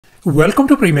Welcome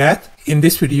to PreMath. In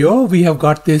this video, we have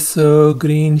got this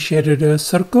green shaded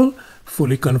circle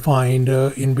fully confined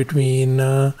in between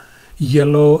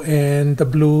yellow and the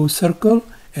blue circle,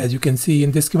 as you can see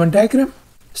in this given diagram,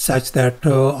 such that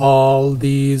all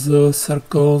these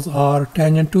circles are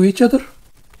tangent to each other.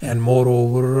 And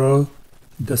moreover,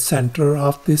 the center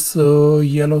of this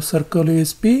yellow circle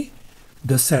is P,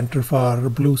 the center for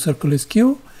blue circle is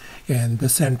Q, and the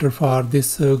center for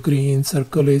this green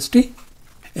circle is T.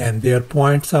 And their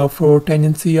points of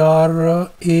tangency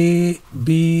are A,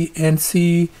 B, and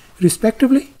C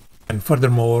respectively. And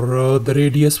furthermore, the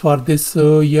radius for this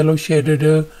yellow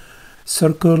shaded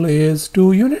circle is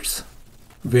 2 units,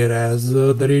 whereas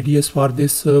the radius for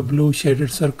this blue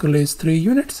shaded circle is 3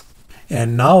 units.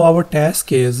 And now our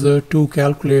task is to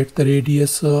calculate the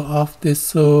radius of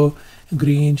this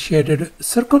green shaded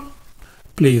circle.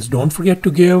 Please don't forget to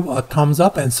give a thumbs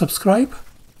up and subscribe.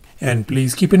 And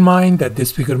please keep in mind that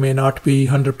this figure may not be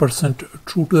 100%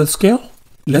 true to the scale.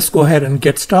 Let's go ahead and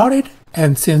get started.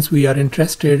 And since we are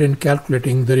interested in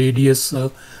calculating the radius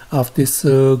of this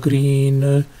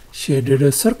green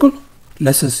shaded circle,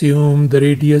 let's assume the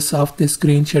radius of this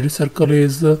green shaded circle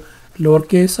is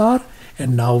lowercase r.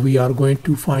 And now we are going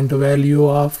to find the value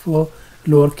of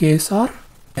lowercase r.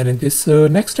 And in this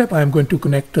next step, I am going to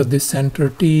connect this center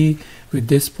T with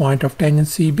this point of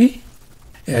tangency B,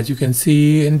 as you can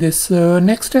see in this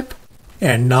next step.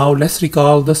 And now let's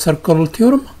recall the circle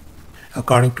theorem.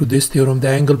 According to this theorem, the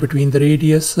angle between the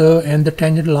radius and the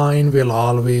tangent line will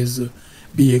always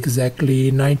be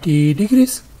exactly 90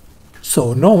 degrees.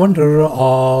 So no wonder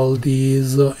all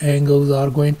these angles are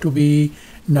going to be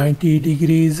 90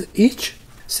 degrees each,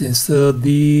 since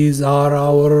these are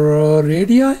our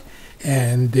radii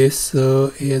and this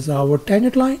is our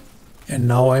tangent line. And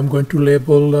now I'm going to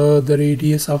label the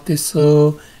radius of this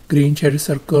green shaded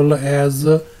circle as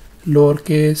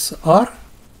lowercase r.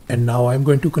 And now I'm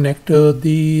going to connect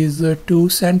these two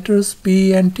centers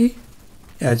P and T,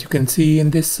 as you can see in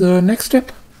this next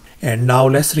step. And now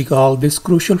let's recall this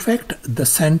crucial fact: the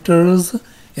centers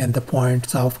and the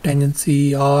points of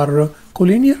tangency are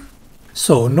collinear.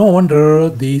 So no wonder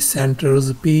these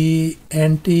centers P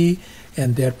and T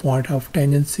and their point of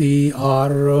tangency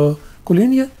are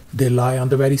collinear. They lie on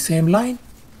the very same line.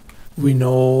 We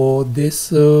know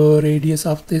this radius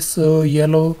of this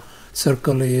yellow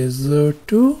circle is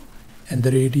 2, and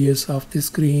the radius of this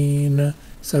green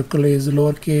circle is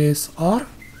lowercase r.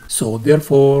 So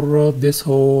therefore this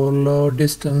whole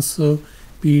distance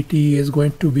PT is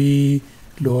going to be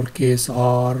lowercase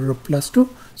r plus 2.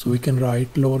 So we can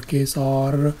write lowercase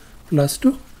r plus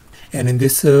 2. And in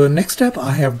this next step,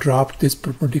 I have dropped this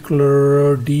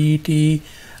perpendicular DT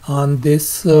on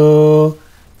this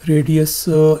radius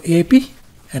AP.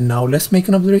 And now let's make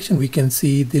an observation. We can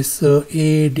see this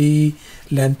AD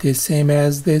length is same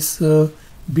as this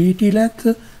BT length.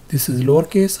 This is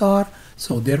lowercase r,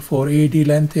 so therefore AD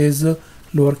length is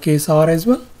lowercase r as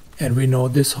well. And we know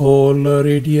this whole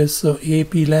radius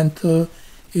AP length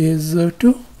is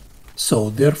 2. So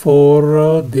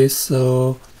therefore this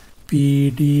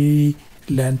PD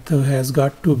length has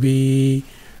got to be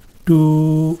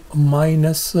 2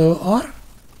 minus r.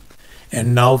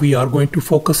 And now we are going to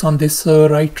focus on this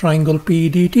right triangle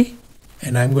PDT,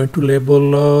 and I'm going to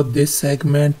label this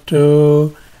segment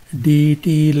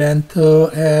DT length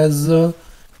as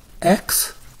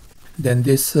x. Then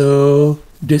this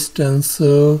distance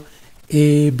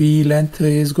AB length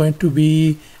is going to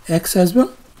be x as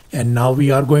well. And now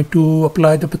we are going to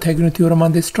apply the Pythagorean theorem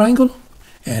on this triangle.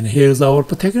 And here's our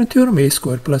Pythagorean theorem: a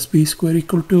square plus b square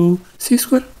equal to c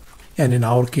square. And in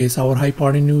our case, our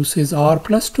hypotenuse is r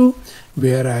plus 2,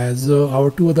 whereas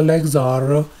our two other legs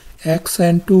are x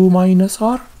and 2 minus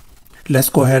r. Let's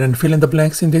go ahead and fill in the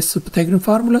blanks in this Pythagorean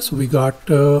formula. So we got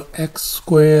x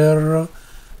square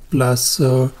plus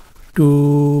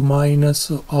 2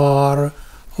 minus r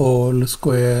whole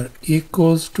square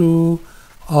equals to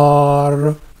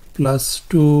r plus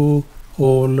 2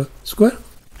 whole square.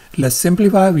 Let's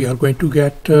simplify. We are going to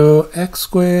get x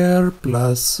square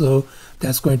plus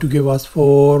that's going to give us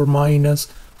 4 minus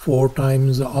 4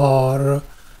 times r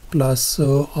plus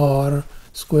r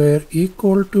square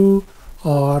equal to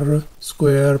r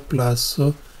square plus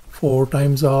 4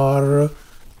 times r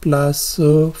plus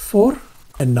 4.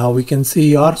 And now we can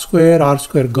see r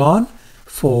square gone,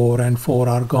 4 and 4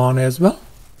 are gone as well.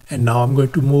 And now I'm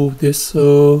going to move this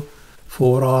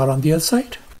 4r on the other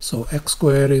side. So x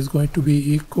square is going to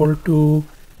be equal to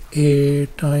a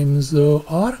times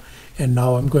r. And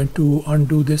now I'm going to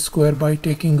undo this square by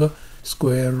taking a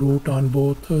square root on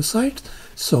both sides.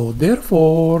 So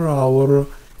therefore our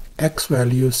x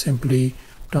value is simply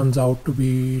turns out to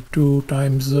be 2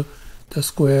 times the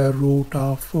square root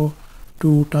of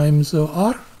 2 times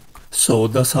r. So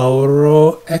thus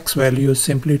our x value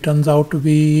simply turns out to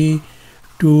be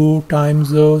 2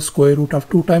 times the square root of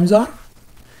 2 times r.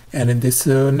 And in this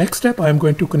next step, I'm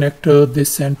going to connect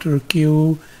this center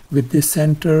Q with this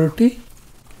center T,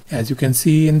 as you can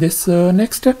see in this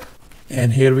next step.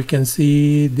 And here we can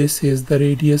see this is the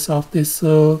radius of this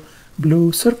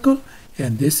blue circle,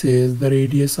 and this is the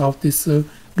radius of this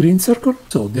green circle.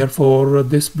 So therefore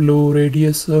this blue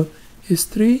radius is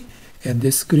 3 and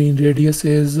this green radius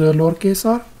is lowercase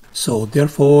r. So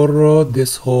therefore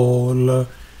this whole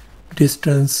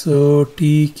distance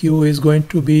TQ is going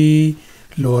to be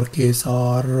lowercase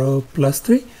r plus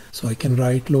 3. So I can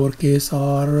write lowercase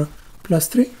r plus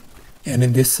 3. And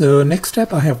in this next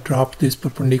step, I have dropped this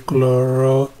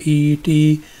perpendicular ET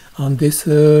on this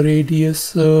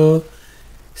radius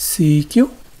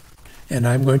CQ. And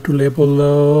I'm going to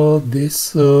label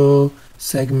this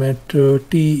segment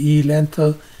TE length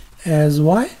as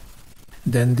Y.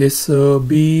 Then this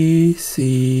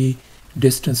BC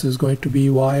distance is going to be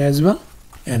Y as well.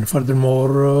 And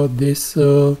furthermore, this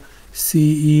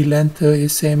CE length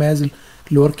is same as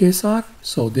lowercase r.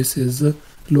 So this is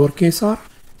lowercase r.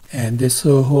 And this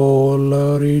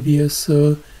whole radius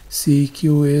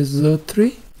CQ is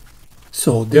 3.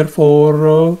 So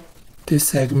therefore this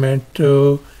segment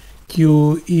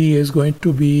QE is going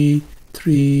to be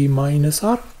 3 minus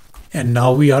r. And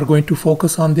now we are going to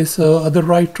focus on this other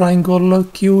right triangle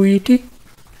QET.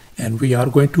 And we are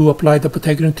going to apply the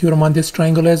Pythagorean theorem on this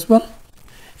triangle as well.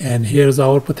 And here's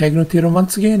our Pythagorean theorem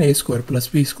once again, a square plus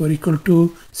b square equal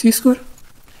to c square.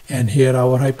 And here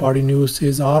our hypotenuse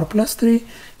is r plus 3,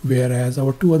 whereas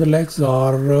our two other legs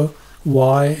are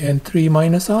y and 3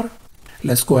 minus r.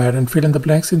 Let's go ahead and fill in the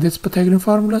blanks in this Pythagorean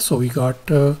formula. So we got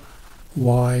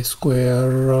y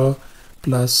square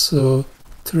plus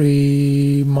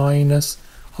 3 minus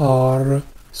r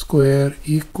square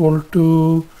equal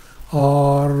to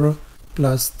r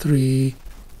plus 3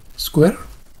 square.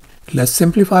 Let's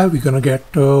simplify. We're going to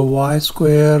get y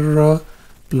square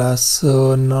plus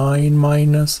 9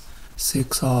 minus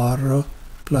 6r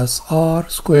plus r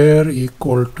square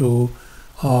equal to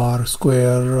r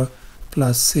square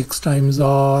plus 6 times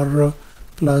r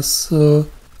plus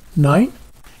 9.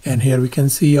 And here we can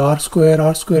see r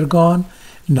square gone,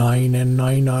 9 and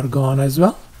 9 are gone as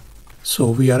well. So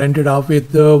we are ended up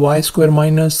with the y square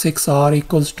minus 6r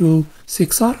equals to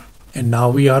 6r. And now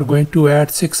we are going to add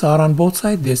 6r on both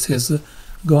sides. This is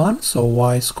gone. So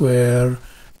y square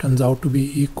turns out to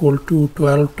be equal to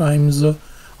 12 times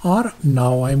r.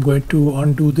 Now I'm going to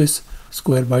undo this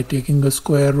square by taking a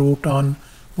square root on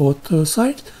both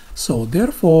sides. So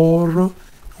therefore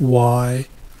y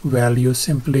value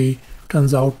simply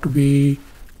turns out to be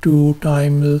 2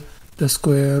 times the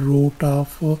square root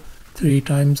of 3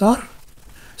 times r.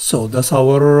 So thus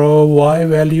our y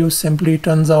value simply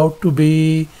turns out to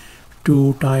be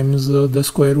 2 times the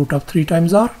square root of 3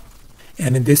 times r.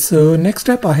 And in this next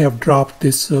step, I have dropped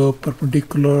this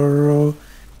perpendicular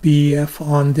BF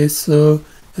on this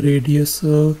radius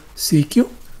CQ.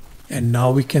 And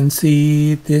now we can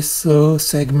see this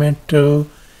segment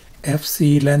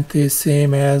FC length is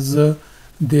same as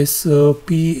this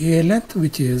PA length,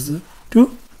 which is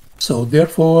 2. So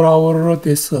therefore our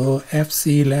this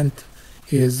FC length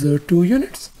is 2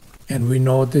 units. And we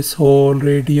know this whole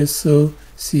radius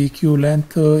CQ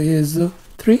length is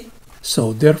 3.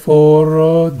 So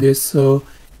therefore this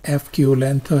FQ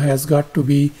length has got to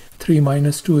be 3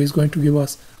 minus 2 is going to give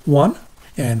us 1.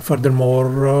 And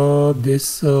furthermore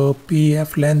this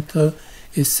PF length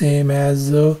is same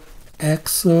as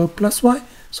x plus y.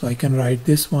 So I can write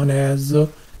this one as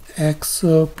x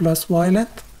plus y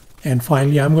length. And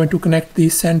finally I'm going to connect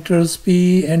these centers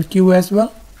P and Q as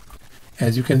well,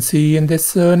 as you can see in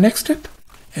this next step.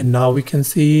 And now we can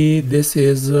see this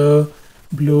is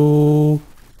blue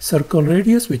circle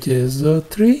radius, which is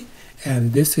 3,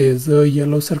 and this is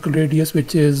yellow circle radius,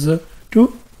 which is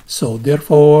 2. So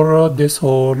therefore this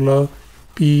whole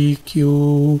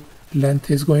PQ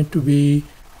length is going to be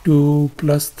 2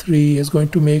 plus 3 is going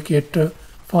to make it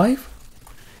 5.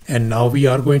 And now we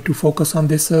are going to focus on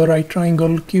this right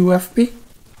triangle QFP,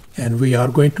 and we are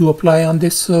going to apply on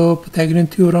this Pythagorean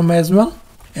theorem as well.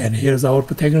 And here's our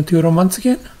Pythagorean theorem once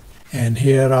again. And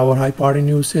here our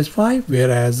hypotenuse is 5,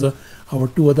 whereas our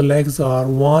two other legs are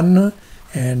 1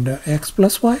 and x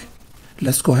plus y.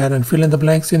 Let's go ahead and fill in the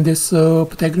blanks in this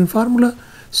Pythagorean formula.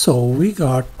 So we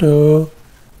got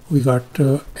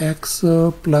x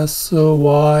plus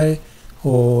y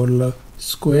whole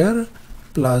square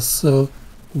plus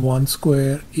 1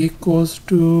 square equals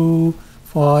to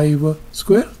 5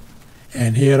 square.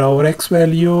 And here our x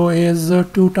value is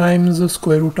 2 times the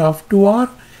square root of 2r,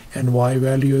 and y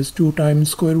value is 2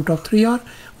 times square root of 3r.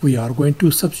 We are going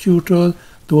to substitute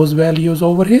those values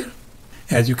over here.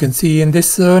 As you can see in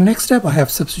this next step, I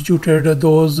have substituted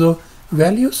those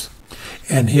values.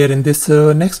 And here in this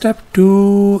next step,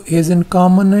 2 is in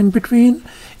common in between.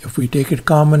 If we take it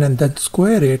common and then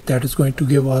square it, that is going to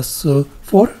give us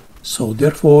 4. So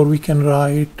therefore we can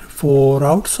write 4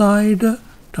 outside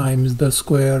times the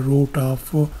square root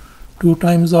of 2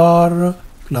 times r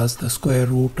plus the square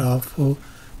root of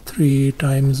 3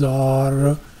 times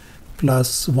r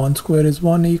plus 1 square is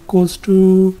 1 equals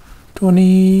to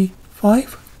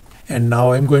 25. And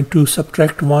now I'm going to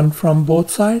subtract 1 from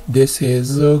both sides. This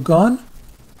is gone.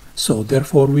 So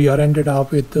therefore we are ended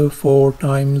up with 4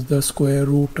 times the square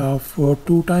root of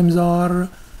 2 times r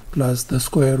plus the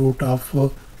square root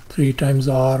of 3 times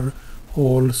r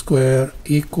whole square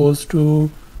equals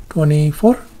to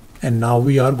 24. And now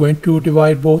we are going to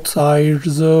divide both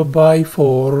sides by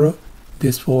 4.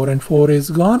 This 4 and 4 is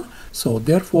gone. So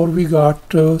therefore we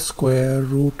got square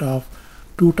root of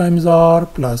 2 times r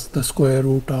plus the square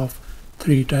root of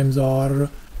 3 times r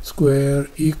square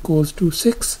equals to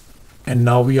 6. And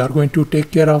now we are going to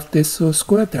take care of this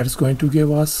square. That is going to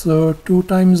give us 2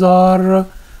 times r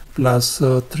plus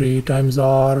 3 times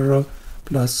r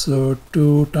plus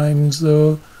 2 times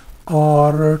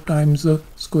r times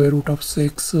square root of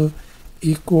 6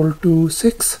 equal to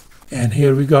 6. And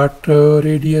here we got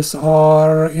radius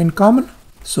r in common.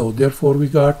 So therefore we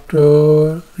got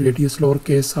radius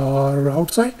lowercase r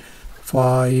outside.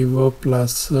 5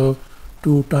 plus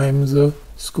 2 times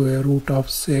square root of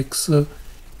 6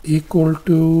 equal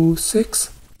to 6.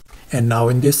 And now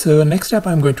in this next step,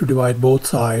 I'm going to divide both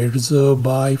sides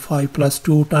by 5 plus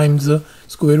 2 times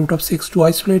square root of 6 to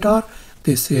isolate r.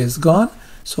 This is gone.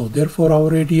 So therefore our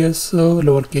radius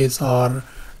lowercase r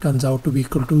turns out to be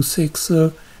equal to 6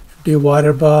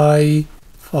 divided by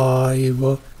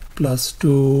 5 plus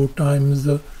 2 times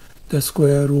the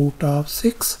square root of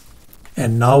 6.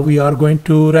 And now we are going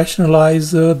to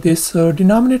rationalize this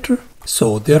denominator.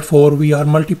 So therefore we are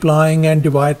multiplying and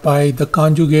divide by the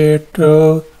conjugate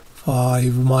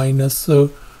 5 minus 2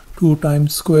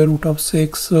 times square root of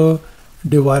 6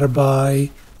 divided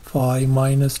by 5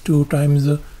 minus 2 times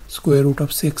square root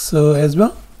of 6 as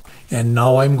well. And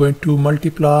now I'm going to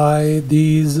multiply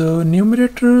these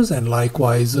numerators, and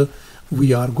likewise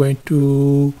we are going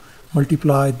to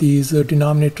multiply these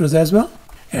denominators as well.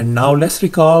 And now let's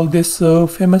recall this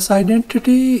famous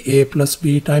identity: a plus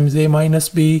b times a minus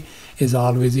b is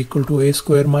always equal to a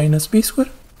square minus b square.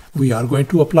 We are going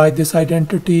to apply this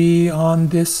identity on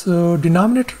this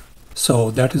denominator.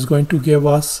 So that is going to give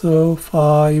us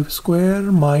 5 square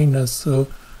minus 2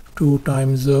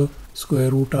 times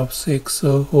square root of 6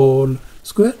 whole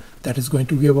square. That is going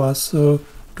to give us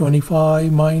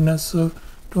 25 minus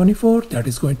 24. That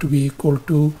is going to be equal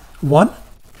to 1.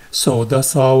 So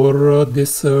thus our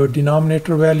this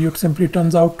denominator value simply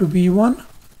turns out to be 1.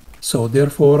 So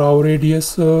therefore our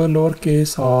radius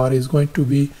lowercase r is going to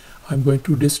be, I'm going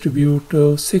to distribute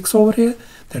 6 over here.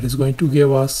 That is going to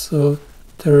give us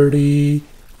 30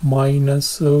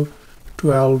 minus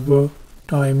 12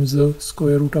 times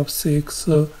square root of 6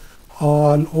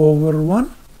 all over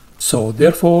 1. So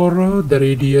therefore the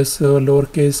radius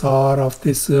lowercase r of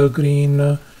this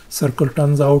green circle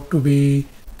turns out to be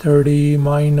 30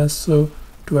 minus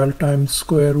 12 times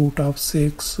square root of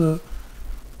 6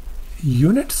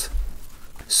 units.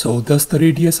 So thus the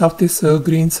radius of this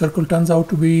green circle turns out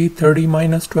to be 30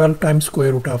 minus 12 times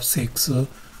square root of 6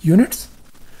 units.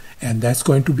 And that's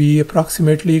going to be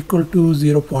approximately equal to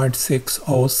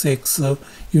 0.606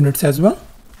 units as well.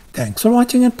 Thanks for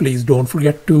watching, and please don't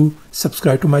forget to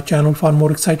subscribe to my channel for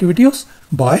more exciting videos.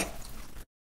 Bye.